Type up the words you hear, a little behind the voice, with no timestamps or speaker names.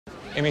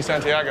Amy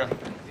Santiago.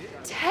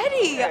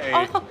 Teddy!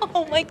 Hey.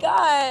 Oh my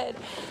God.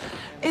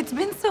 It's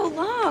been so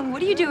long.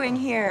 What are you doing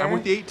here? I'm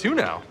with the 8-2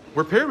 now.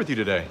 We're paired with you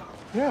today.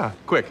 Yeah,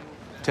 quick.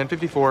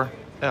 1054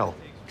 L.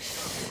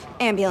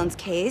 Ambulance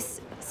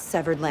case,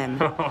 severed limb.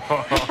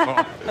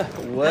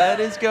 What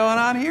is going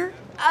on here?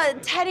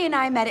 Teddy and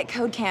I met at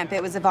code camp.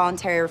 It was a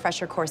voluntary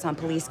refresher course on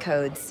police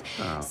codes.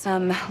 Oh.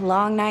 Some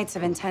long nights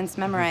of intense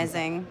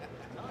memorizing.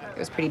 It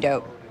was pretty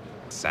dope.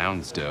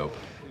 Sounds dope.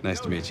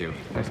 Nice to meet you.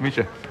 Nice to meet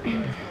you.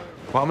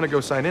 Well, I'm gonna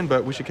go sign in,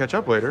 but we should catch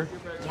up later.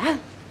 Yeah.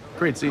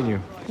 Great seeing you.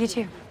 You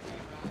too.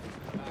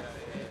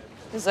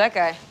 Who's that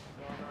guy?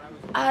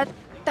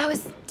 That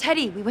was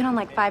Teddy. We went on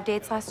like 5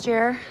 dates last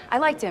year. I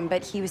liked him,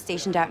 but he was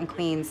stationed out in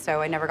Queens,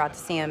 so I never got to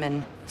see him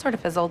and sort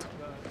of fizzled.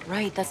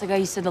 Right, that's the guy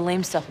you said the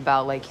lame stuff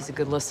about, like he's a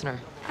good listener.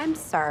 I'm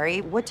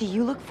sorry. What do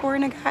you look for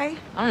in a guy?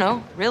 I don't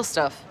know, real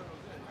stuff.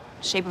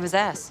 Shape of his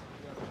ass.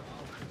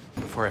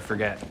 Before I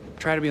forget,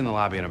 try to be in the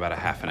lobby in about a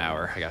half an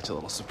hour. I got you a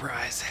little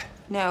surprise.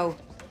 No.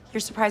 Your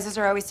surprises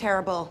are always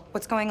terrible.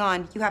 What's going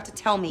on? You have to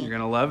tell me. You're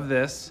gonna love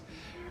this.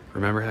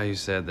 Remember how you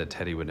said that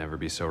Teddy would never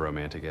be so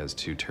romantic as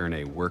to turn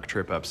a work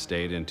trip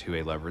upstate into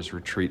a lover's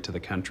retreat to the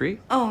country?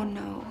 Oh,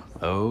 no.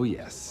 Oh,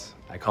 yes.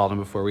 I called him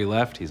before we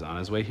left. He's on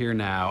his way here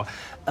now.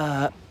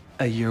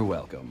 You're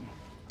welcome.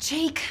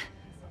 Jake,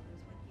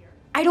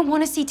 I don't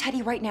want to see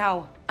Teddy right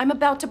now. I'm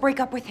about to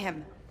break up with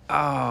him.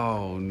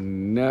 Oh,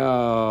 no.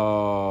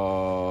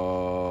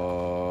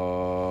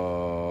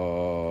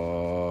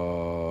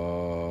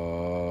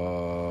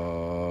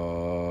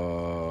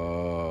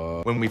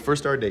 When we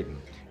first started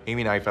dating,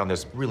 Amy and I found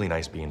this really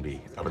nice B&B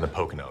up in the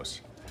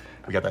Poconos.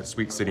 We got that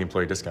sweet city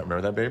employee discount.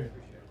 Remember that, babe?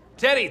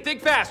 Teddy,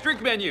 think fast.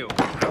 Drink menu.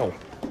 Oh.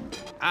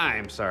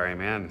 I'm sorry,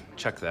 man.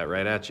 Chucked that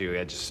right at you.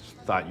 I just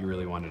thought you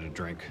really wanted a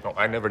drink. Oh,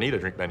 I never need a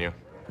drink menu.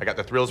 I got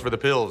the thrills for the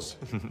pills.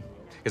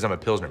 Because I'm a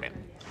Pilsner man.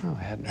 Oh,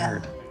 I hadn't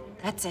heard.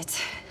 That's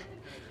it.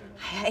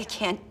 I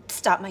can't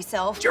stop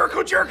myself.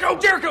 Jericho, Jericho,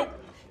 Jericho!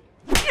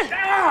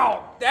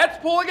 Ow! That's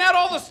pulling out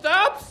all the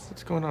stops?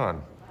 What's going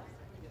on?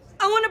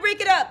 I want to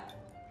break it up.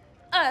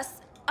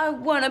 I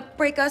want to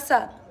break us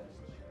up.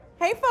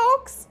 Hey,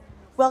 folks.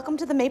 Welcome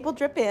to the Maple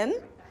Drip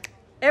Inn.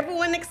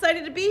 Everyone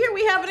excited to be here?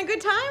 We having a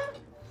good time?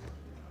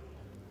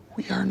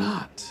 We are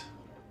not.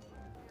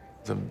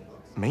 The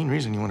main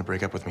reason you want to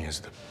break up with me is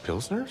the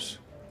Pilsners?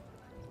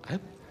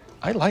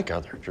 I like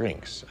other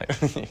drinks.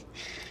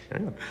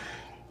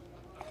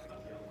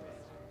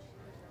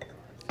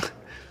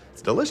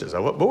 It's delicious.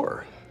 What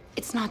more?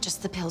 It's not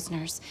just the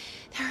Pilsners.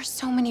 There are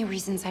so many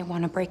reasons I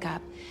want to break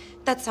up.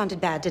 That sounded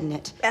bad, didn't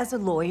it? As a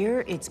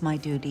lawyer, it's my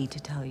duty to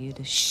tell you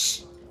to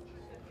shh.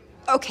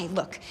 Okay,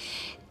 look.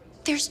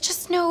 There's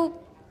just no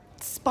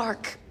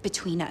spark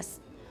between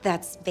us.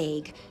 That's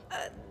vague.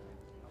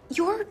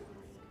 You're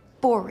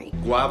boring.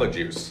 Guava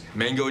juice,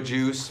 mango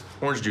juice,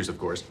 orange juice, of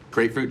course,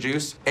 grapefruit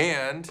juice,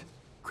 and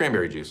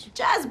cranberry juice.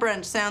 Jazz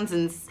brunch sounds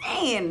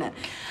insane.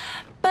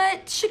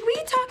 But should we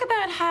talk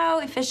about how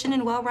efficient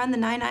and well-run the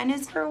 99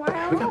 is for a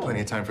while? We got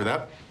plenty of time for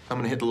that. I'm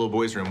gonna hit the little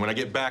boys' room. When I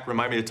get back,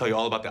 remind me to tell you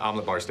all about the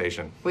omelet bar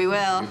station. We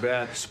will. You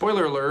bet.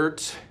 Spoiler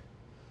alert.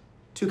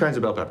 2 kinds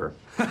of bell pepper.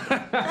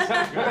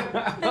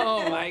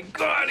 Oh my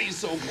God, he's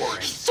so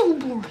boring. He's so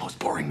boring. Most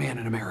boring man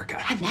in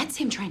America. And that's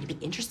him trying to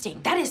be interesting.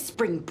 That is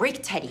spring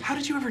break, Teddy. How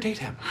did you ever date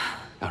him?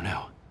 Oh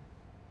no.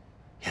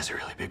 He has a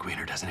really big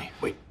wiener, doesn't he?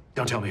 Wait,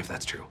 don't tell me if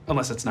that's true.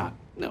 Unless it's not.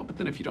 No, but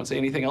then if you don't say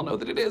anything, I'll know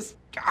that it is.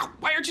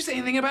 Why aren't you saying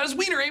anything about his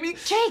wiener, Amy?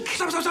 Jake!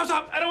 Stop, stop, stop,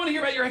 stop. I don't want to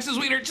hear about your ex's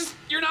wiener. Just,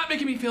 you're not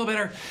making me feel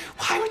better.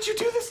 Why would you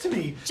do this to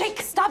me? Jake,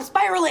 stop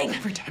spiraling.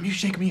 Every time you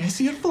shake me, I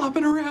see it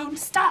flopping around.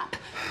 Stop.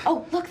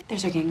 Oh, look,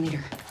 there's our gang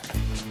leader.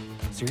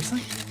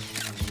 Seriously?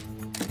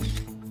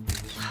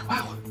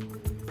 Wow.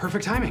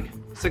 Perfect timing.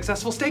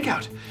 Successful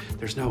stakeout.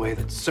 There's no way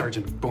that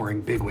Sergeant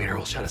Boring Big Wiener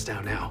will shut us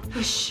down now.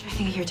 Shh, I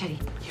think I hear Teddy.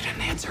 You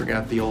didn't answer.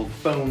 Got the old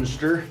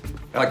phonester.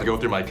 I like to go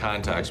through my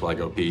contacts while I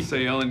go pee. So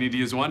you only need to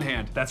use one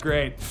hand. That's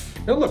great.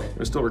 Oh, look, it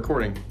was still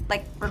recording.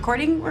 Like,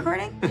 recording?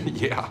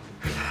 Yeah.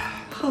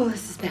 Oh,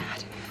 this is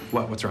bad.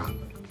 What's wrong?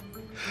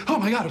 Oh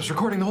my God, it was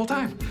recording the whole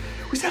time.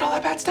 We said all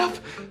that bad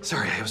stuff.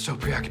 Sorry, I was so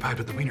preoccupied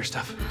with the wiener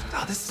stuff.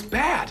 Oh, this is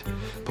bad.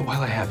 But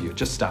while I have you,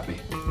 just stop me.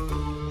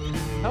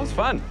 That was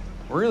fun.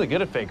 We're really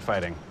good at fake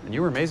fighting. And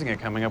you were amazing at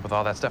coming up with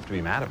all that stuff to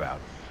be mad about.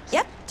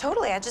 Yep,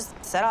 totally. I just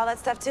said all that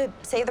stuff to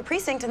save the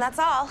precinct, and that's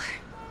all.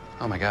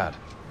 Oh my God.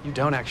 You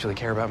don't actually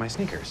care about my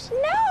sneakers.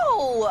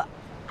 No!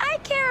 I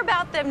care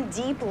about them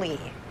deeply.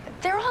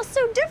 They're all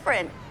so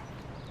different.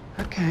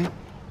 Okay.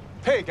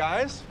 Hey,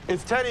 guys.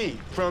 It's Teddy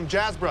from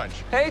Jazz Brunch.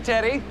 Hey,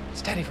 Teddy.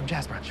 It's Teddy from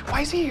Jazz Brunch.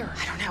 Why is he here?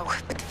 I don't know,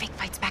 but the fake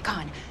fight's back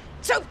on.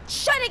 So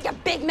shut it, you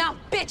big mouth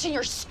bitch, and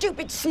your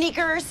stupid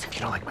sneakers. If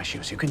you don't like my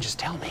shoes, you can just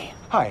tell me.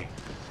 Hi.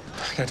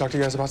 Can I talk to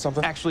you guys about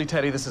something? Actually,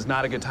 Teddy, this is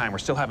not a good time. We're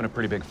still having a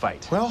pretty big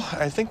fight. Well,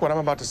 I think what I'm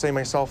about to say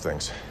myself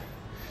thinks.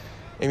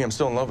 Amy, I'm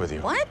still in love with you.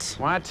 What?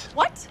 What?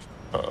 What?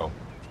 Uh-oh.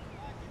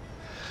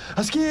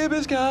 A skip, a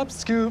scop,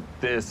 scoop.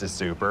 This is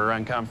super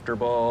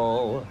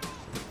uncomfortable.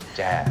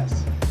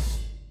 Jazz.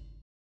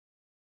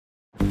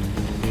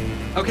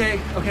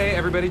 Okay,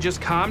 everybody just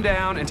calm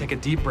down and take a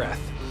deep breath.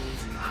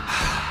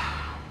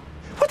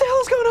 What the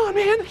hell is going on,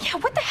 man? Yeah,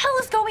 what the hell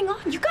is going on?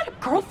 You got a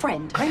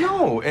girlfriend. I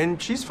know,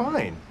 and she's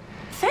fine.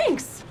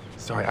 Thanks.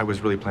 Sorry, I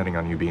was really planning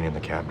on you being in the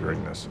cab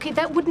during this. Okay,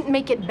 that wouldn't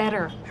make it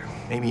better.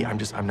 Amy,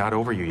 I'm not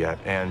over you yet,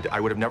 and I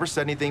would have never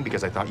said anything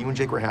because I thought you and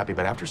Jake were happy,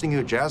 but after seeing you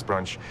at jazz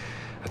brunch,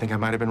 I think I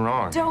might have been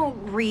wrong. Don't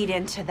read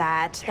into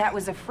that. That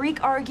was a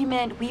freak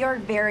argument. We are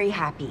very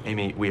happy.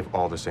 Amy, we have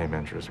all the same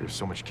interests. We have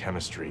so much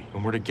chemistry.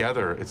 When we're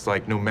together, it's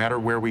like no matter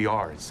where we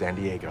are, it's San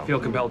Diego. I feel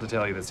compelled to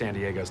tell you that San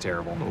Diego's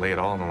terrible. I'm gonna lay it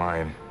all on the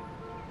line.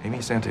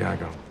 Amy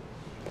Santiago,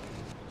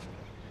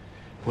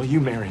 will you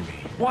marry me?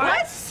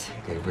 What?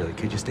 Okay, really,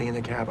 could you stay in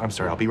the cab? I'm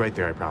sorry, I'll be right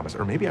there, I promise.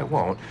 Or maybe I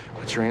won't.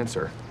 What's your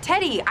answer?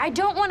 Teddy, I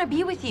don't want to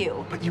be with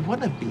you. But you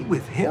want to be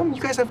with him?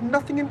 You guys have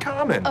nothing in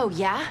common. Oh,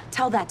 yeah?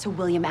 Tell that to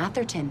William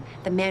Atherton,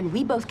 the man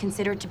we both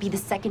consider to be the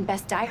second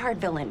best Die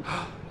Hard villain.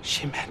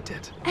 She meant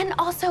it. And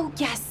also,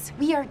 yes,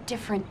 we are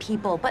different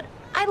people, but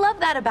I love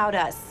that about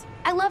us.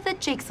 I love that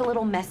Jake's a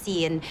little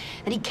messy and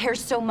that he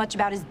cares so much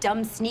about his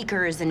dumb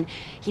sneakers and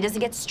he doesn't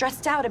get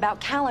stressed out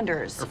about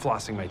calendars. Or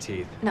flossing my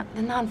teeth. No,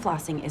 the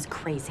non-flossing is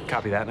crazy.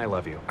 Copy that, and I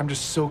love you. I'm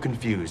just so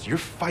confused. Your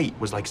fight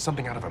was like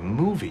something out of a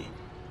movie.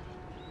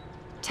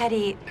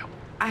 Teddy, no.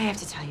 I have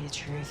to tell you the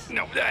truth.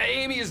 No,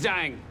 Amy is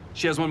dying.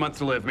 She has 1 month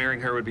to live.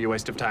 Marrying her would be a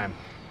waste of time.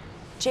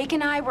 Jake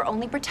and I were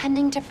only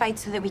pretending to fight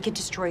so that we could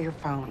destroy your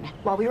phone.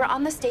 While we were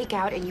on the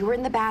stakeout and you were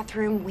in the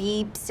bathroom,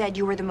 we said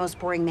you were the most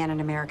boring man in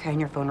America and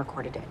your phone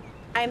recorded it.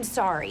 I'm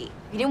sorry.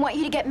 We didn't want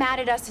you to get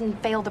mad at us and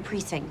fail the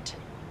precinct.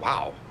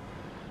 Wow.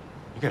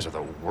 You guys are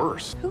the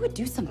worst. Who would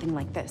do something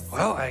like this?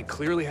 Well, I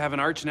clearly have an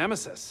arch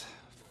nemesis.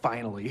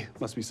 Finally.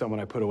 Must be someone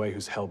I put away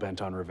who's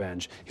hell-bent on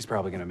revenge. He's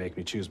probably gonna make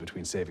me choose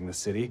between saving the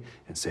city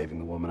and saving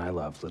the woman I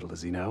love. Little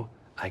does he know,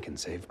 I can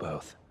save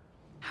both.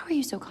 How are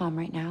you so calm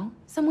right now?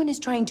 Someone is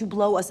trying to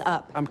blow us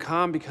up. I'm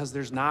calm because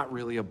there's not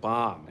really a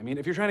bomb. I mean,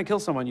 if you're trying to kill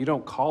someone, you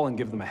don't call and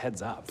give them a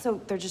heads up. So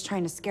they're just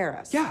trying to scare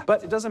us? Yeah,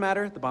 but it doesn't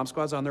matter. The bomb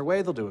squad's on their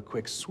way. They'll do a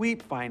quick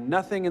sweep, find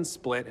nothing, and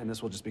split, and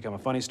this will just become a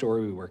funny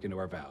story we work into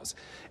our vows.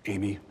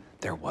 Amy,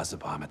 there was a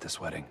bomb at this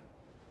wedding.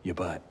 Your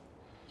butt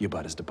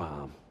is the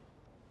bomb.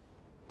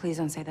 Please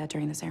don't say that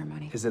during the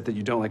ceremony. Is it that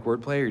you don't like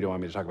wordplay, or you don't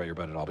want me to talk about your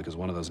butt at all? Because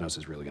one of those notes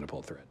is really gonna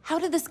pull through it. How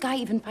did this guy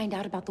even find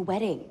out about the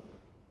wedding?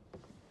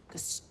 The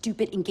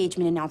stupid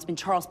engagement announcement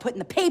Charles put in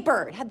the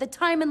paper. It had the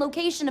time and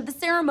location of the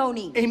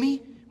ceremony.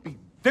 Amy, be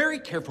very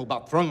careful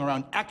about throwing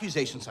around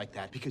accusations like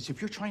that, because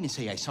if you're trying to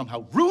say I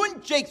somehow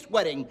ruined Jake's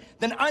wedding,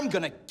 then I'm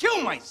gonna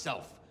kill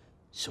myself.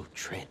 So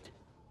tread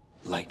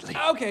lightly.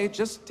 Okay,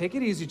 just take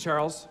it easy,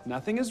 Charles.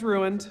 Nothing is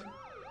ruined.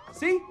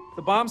 See?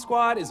 The bomb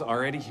squad is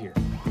already here.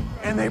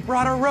 And they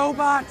brought a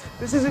robot.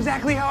 This is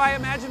exactly how I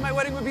imagined my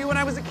wedding would be when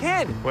I was a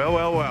kid. Well,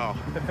 well, well.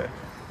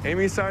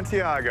 Amy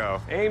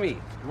Santiago. Amy,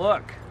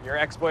 look, your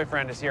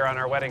ex-boyfriend is here on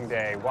our wedding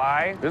day.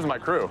 Why? This is my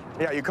crew.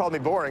 Yeah, you called me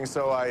boring,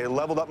 so I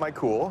leveled up my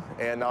cool,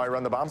 and now I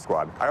run the bomb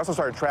squad. I also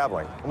started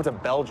traveling. I went to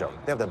Belgium.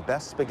 They have the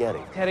best spaghetti.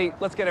 Teddy,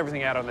 let's get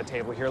everything out on the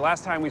table here.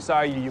 Last time we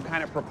saw you, you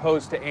kind of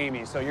proposed to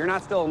Amy, so you're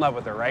not still in love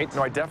with her, right?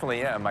 No, I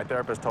definitely am. My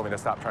therapist told me to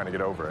stop trying to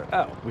get over it.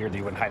 Oh, weird that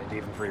you wouldn't hide it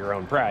even for your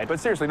own pride. But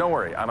seriously, don't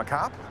worry. I'm a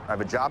cop, I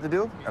have a job to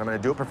do, and I'm gonna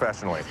do it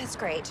professionally. That's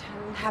great.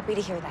 I'm happy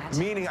to hear that.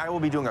 Meaning I will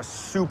be doing a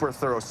super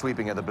thorough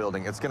sweeping of the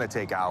building. It's gonna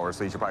take hours,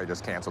 so you should probably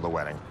just cancel the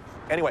wedding.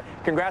 Anyway,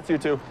 congrats you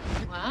two.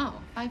 Wow,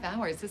 5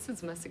 hours. This is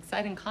the most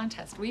exciting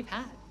contest we've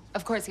had.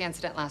 Of course, the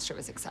incident last year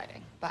was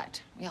exciting,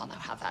 but we all know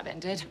how that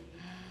ended.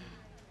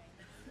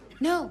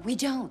 No, we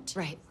don't.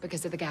 Right,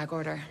 because of the gag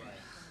order.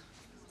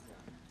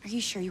 Are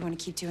you sure you want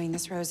to keep doing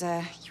this,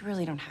 Rosa? You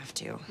really don't have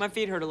to. My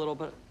feet hurt a little,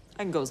 but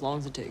I can go as long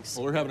as it takes.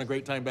 Well, we're having a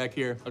great time back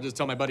here. I'll just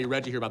tell my buddy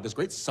Reggie here about this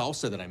great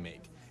salsa that I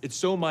make. It's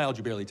so mild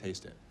you barely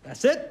taste it.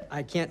 That's it.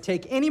 I can't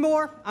take any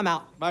more. I'm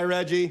out. Bye,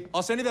 Reggie.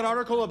 I'll send you that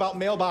article about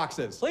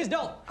mailboxes. Please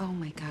don't. Oh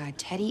my God,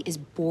 Teddy is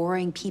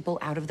boring people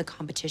out of the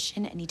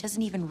competition and he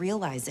doesn't even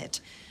realize it.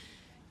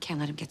 Can't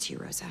let him get to you,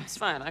 Rosa. It's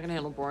fine. I can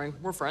handle boring.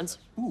 We're friends.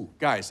 Ooh,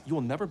 guys, you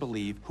will never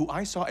believe who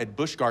I saw at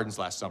Busch Gardens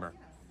last summer.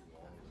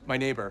 My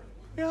neighbor.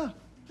 Yeah,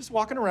 just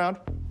walking around.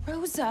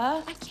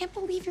 Rosa, I can't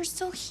believe you're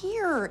still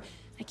here.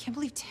 I can't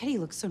believe Teddy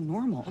looks so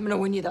normal. I'm gonna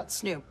win you that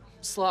Snoop.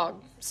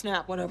 Slog,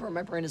 snap, whatever.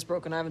 My brain is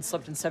broken. I haven't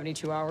slept in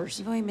 72 hours.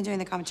 You've only been doing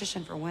the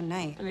competition for one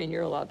night. I mean,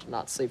 you're allowed to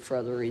not sleep for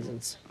other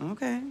reasons.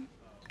 Okay.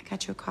 I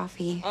got you a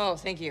coffee. Oh,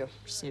 thank you.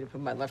 Just need to put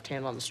my left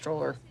hand on the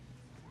stroller.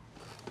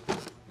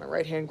 My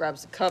right hand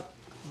grabs the cup.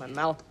 My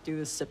mouth do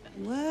the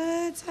sipping.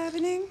 What's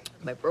happening?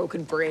 My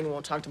broken brain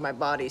won't talk to my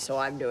body, so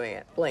I'm doing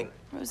it. Blink.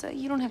 Rosa,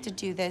 you don't have to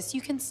do this.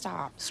 You can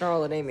stop.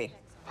 Snarl at Amy.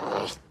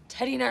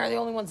 Teddy and I are the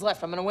only ones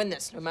left. I'm gonna win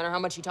this, no matter how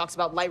much he talks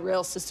about light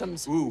rail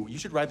systems. Ooh, you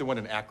should ride the one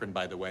in Akron,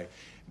 by the way.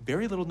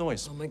 Very little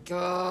noise. Oh my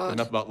God.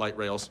 Enough about light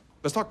rails.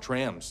 Let's talk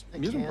trams.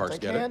 Amusement parks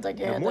get it. I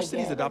can't. More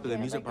cities adopted the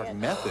amusement park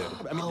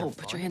method. I mean, Oh,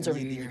 put your hands over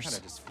your You ears. kind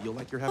of just feel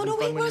like you're having Oh, no,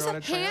 fun wait, when you're on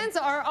Rosa, a tram. hands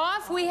are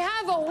off. We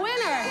have a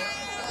winner.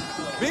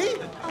 Me?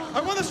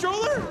 I won the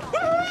stroller?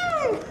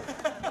 Woo!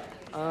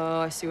 Oh,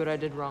 I see what I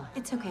did wrong.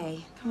 It's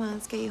okay. Come on,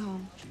 let's get you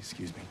home.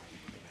 Excuse me.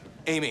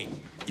 Amy,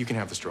 you can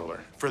have the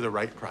stroller for the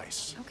right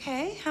price.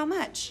 Okay, how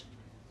much?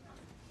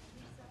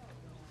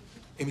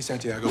 Amy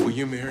Santiago, will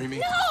you marry me?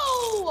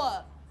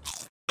 No!